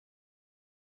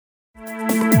Hi,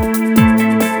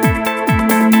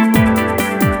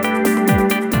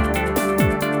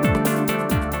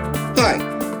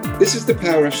 this is the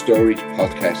Power of Storage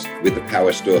podcast with the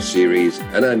Power Store series,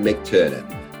 and I'm Mick Turner.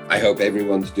 I hope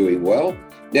everyone's doing well.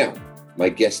 Now, my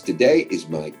guest today is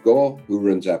Mike Gore, who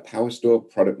runs our Power Store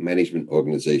product management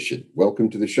organization.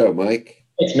 Welcome to the show, Mike.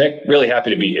 Thanks, Mick. Really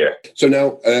happy to be here. So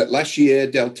now, last year,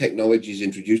 Dell Technologies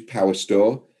introduced Power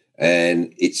Store,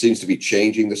 and it seems to be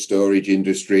changing the storage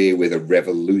industry with a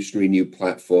revolutionary new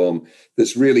platform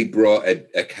that's really brought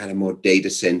a kind of more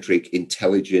data-centric,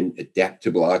 intelligent,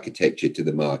 adaptable architecture to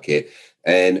the market.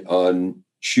 And on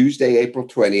Tuesday, April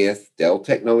 20th, Dell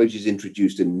Technologies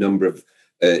introduced a number of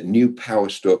new Power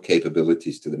Store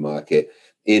capabilities to the market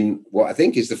in what I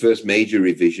think is the first major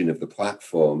revision of the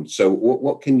platform. So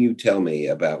what can you tell me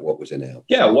about what was announced?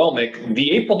 Yeah, well, Mick, the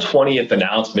April 20th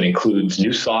announcement includes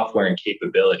new software and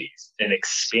capabilities, an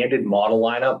expanded model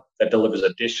lineup that delivers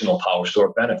additional Power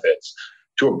Store benefits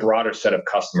to a broader set of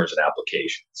customers and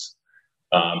applications.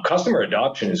 Customer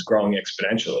adoption is growing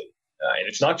exponentially, and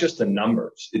it's not just the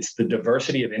numbers, it's the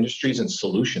diversity of industries and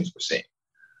solutions we're seeing.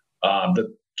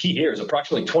 The key here is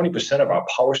approximately 20% of our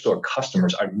Power Store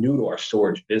customers are new to our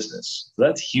storage business. So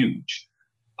that's huge.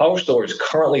 Power Store is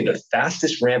currently the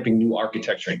fastest ramping new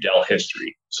architecture in Dell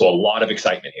history. So a lot of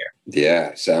excitement here.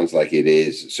 Yeah, sounds like it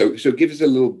is. So give us a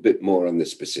little bit more on the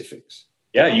specifics.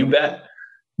 Yeah, you bet.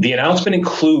 The announcement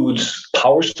includes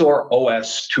Power Store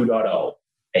OS 2.0,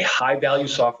 a high-value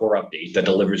software update that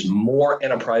delivers more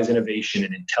enterprise innovation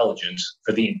and intelligence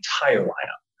for the entire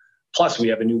lineup. Plus, we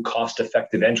have a new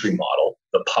cost-effective entry model,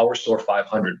 the Power Store 500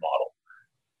 model.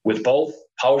 With both,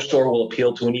 Power Store will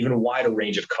appeal to an even wider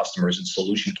range of customers and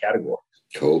solution categories.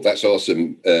 Cool. That's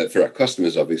awesome for our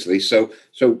customers, obviously. So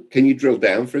can you drill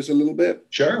down for us a little bit?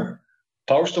 Sure.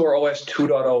 Power Store OS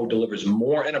 2.0 delivers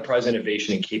more enterprise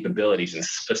innovation and capabilities, and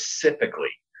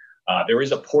specifically, there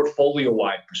is a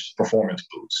portfolio-wide performance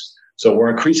boost. So we're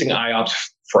increasing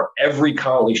IOPS for every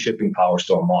currently shipping Power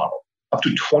Store model, up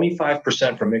to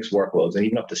 25% for mixed workloads and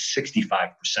even up to 65%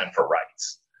 for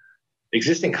writes.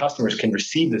 Existing customers can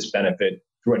receive this benefit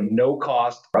through a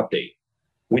no-cost update.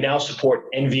 We now support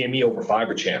NVMe over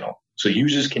Fibre Channel, so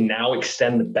users can now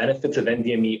extend the benefits of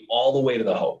NVMe all the way to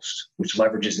the host, which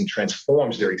leverages and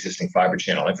transforms their existing Fibre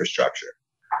Channel infrastructure.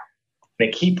 And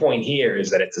a key point here is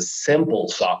that it's a simple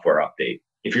software update.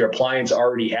 If your appliance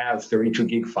already has 32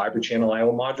 gig Fibre Channel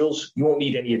I/O modules, you won't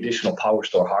need any additional Power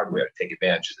Store hardware to take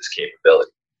advantage of this capability.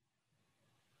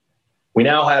 We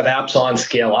now have Apps on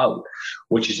Scale Out,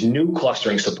 which is new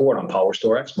clustering support on Power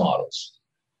Store X models.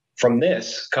 From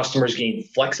this, customers gain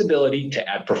flexibility to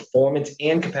add performance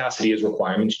and capacity as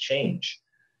requirements change.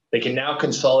 They can now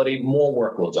consolidate more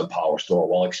workloads on Power Store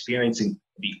while experiencing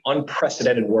the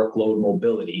unprecedented workload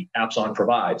mobility Apps on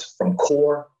provides from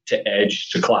core to edge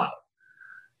to cloud.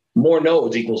 More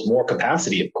nodes equals more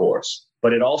capacity, of course,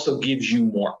 but it also gives you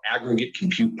more aggregate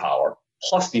compute power,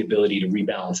 plus the ability to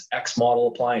rebalance X model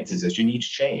appliances as your needs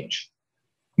change.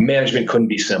 Management couldn't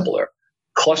be simpler.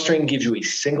 Clustering gives you a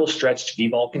single stretched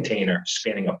vVol container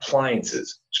spanning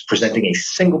appliances, presenting a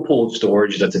single pool of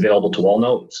storage that's available to all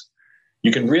nodes.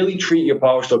 You can really treat your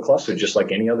Power Store cluster just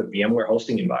like any other VMware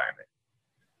hosting environment.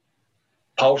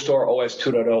 Power Store OS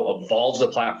 2.0 evolves the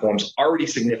platform's already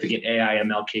significant AI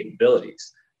ML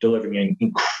capabilities, delivering an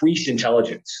increased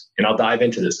intelligence, and I'll dive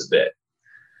into this a bit.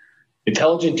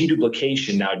 Intelligent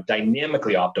deduplication now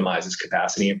dynamically optimizes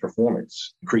capacity and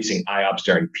performance, increasing IOPS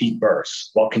during peak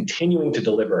bursts, while continuing to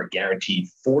deliver a guaranteed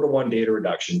 4-to-1 data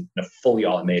reduction in a fully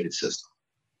automated system.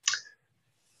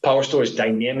 Power Store's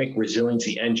Dynamic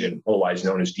Resiliency Engine, otherwise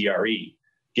known as DRE,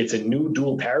 gets a new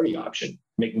dual parity option,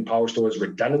 making Power Store's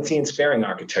redundancy and sparing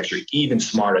architecture even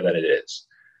smarter than it is.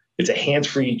 It's a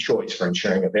hands-free choice for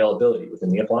ensuring availability within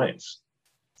the appliance.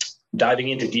 Diving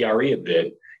into DRE a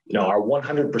bit, our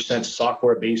 100%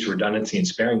 software-based redundancy and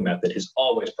sparing method has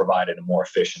always provided a more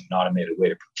efficient and automated way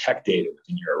to protect data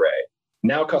within your array.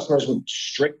 Now customers with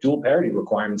strict dual parity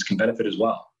requirements can benefit as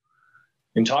well.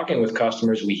 In talking with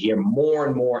customers, we hear more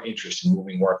and more interest in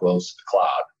moving workloads to the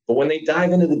cloud. But when they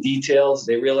dive into the details,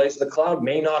 they realize the cloud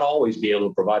may not always be able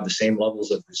to provide the same levels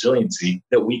of resiliency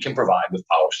that we can provide with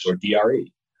Power Store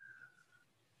DRE.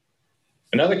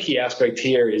 Another key aspect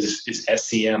here is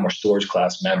SCM, or storage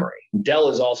class memory. Dell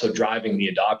is also driving the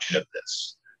adoption of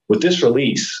this. With this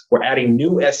release, we're adding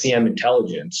new SCM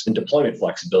intelligence and deployment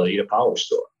flexibility to Power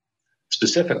Store.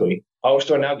 Specifically, Power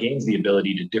Store now gains the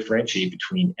ability to differentiate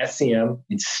between SCM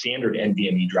and standard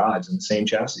NVMe drives in the same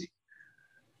chassis,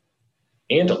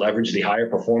 and to leverage the higher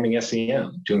performing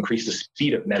SCM to increase the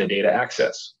speed of metadata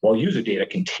access, while user data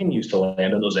continues to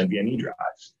land on those NVMe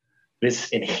drives. This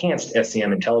enhanced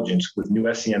SCM intelligence with new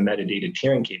SCM metadata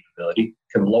tiering capability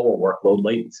can lower workload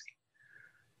latency.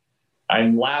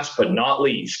 And last but not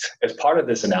least, as part of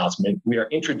this announcement, we are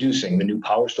introducing the new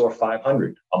PowerStore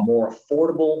 500, a more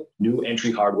affordable new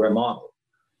entry hardware model.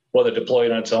 Whether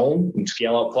deployed on its own in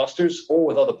scale-out clusters or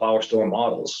with other PowerStore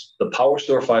models, the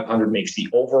PowerStore 500 makes the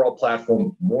overall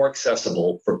platform more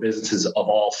accessible for businesses of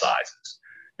all sizes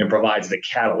and provides the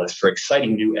catalyst for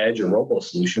exciting new edge or robo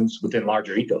solutions within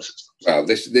larger ecosystems. Wow,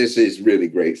 this is really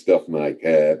great stuff, Mike.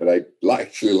 But I'd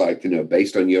actually like to know,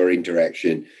 based on your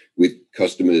interaction with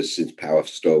customers since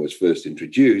PowerStore was first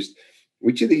introduced,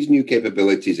 which of these new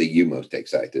capabilities are you most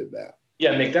excited about?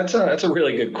 Yeah, Nick, that's a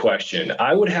really good question.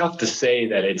 I would have to say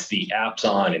that it's the Apps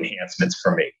On enhancements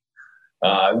for me.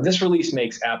 This release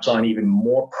makes Apps On even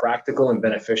more practical and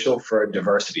beneficial for a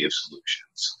diversity of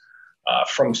solutions.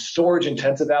 From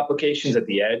storage-intensive applications at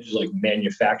the edge, like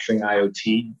manufacturing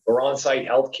IoT, or on-site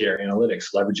healthcare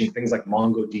analytics, leveraging things like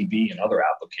MongoDB and other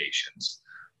applications.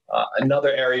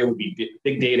 Another area would be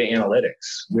big data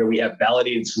analytics, where we have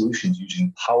validated solutions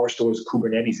using PowerStore's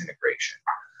Kubernetes integration.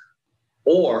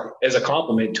 Or as a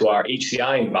complement to our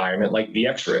HCI environment like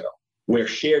VxRail, where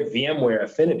shared VMware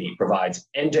affinity provides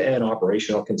end-to-end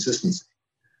operational consistency.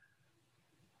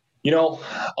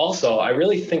 Also, I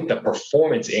really think the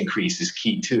performance increase is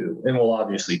key too, and will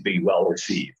obviously be well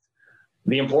received.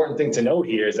 The important thing to note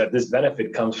here is that this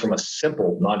benefit comes from a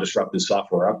simple, non-disruptive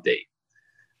software update.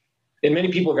 And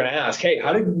many people are going to ask, hey,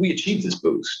 how did we achieve this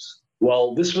boost?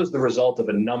 Well, this was the result of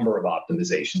a number of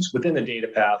optimizations within the data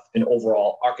path and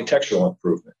overall architectural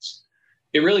improvements.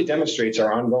 It really demonstrates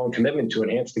our ongoing commitment to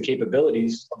enhance the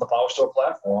capabilities of the PowerStore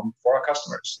platform for our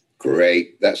customers.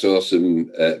 Great. That's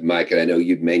awesome, Mike. And I know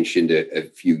you'd mentioned a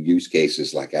few use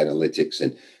cases like analytics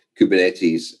and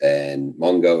Kubernetes and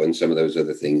Mongo and some of those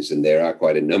other things. And there are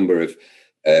quite a number of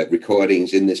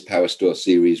recordings in this PowerStore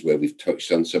series where we've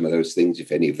touched on some of those things.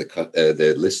 If any of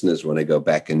the listeners want to go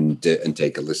back and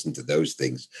take a listen to those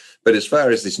things. But as far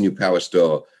as this new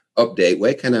PowerStore update,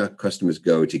 where can our customers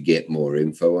go to get more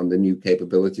info on the new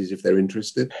capabilities if they're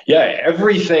interested? Yeah,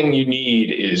 everything you need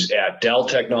is at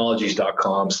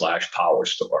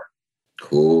delltechnologies.com/PowerStore.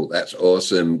 Cool. That's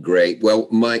awesome. Great. Well,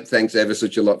 Mike, thanks ever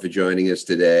such a lot for joining us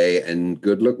today, and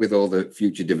good luck with all the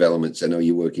future developments. I know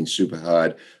you're working super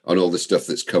hard on all the stuff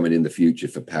that's coming in the future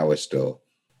for PowerStore.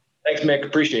 Thanks, Mick.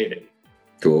 Appreciate it.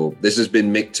 Cool. This has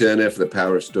been Mick Turner for the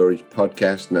Power of Storage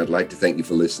podcast, and I'd like to thank you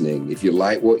for listening. If you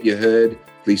like what you heard,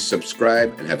 please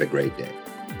subscribe and have a great day.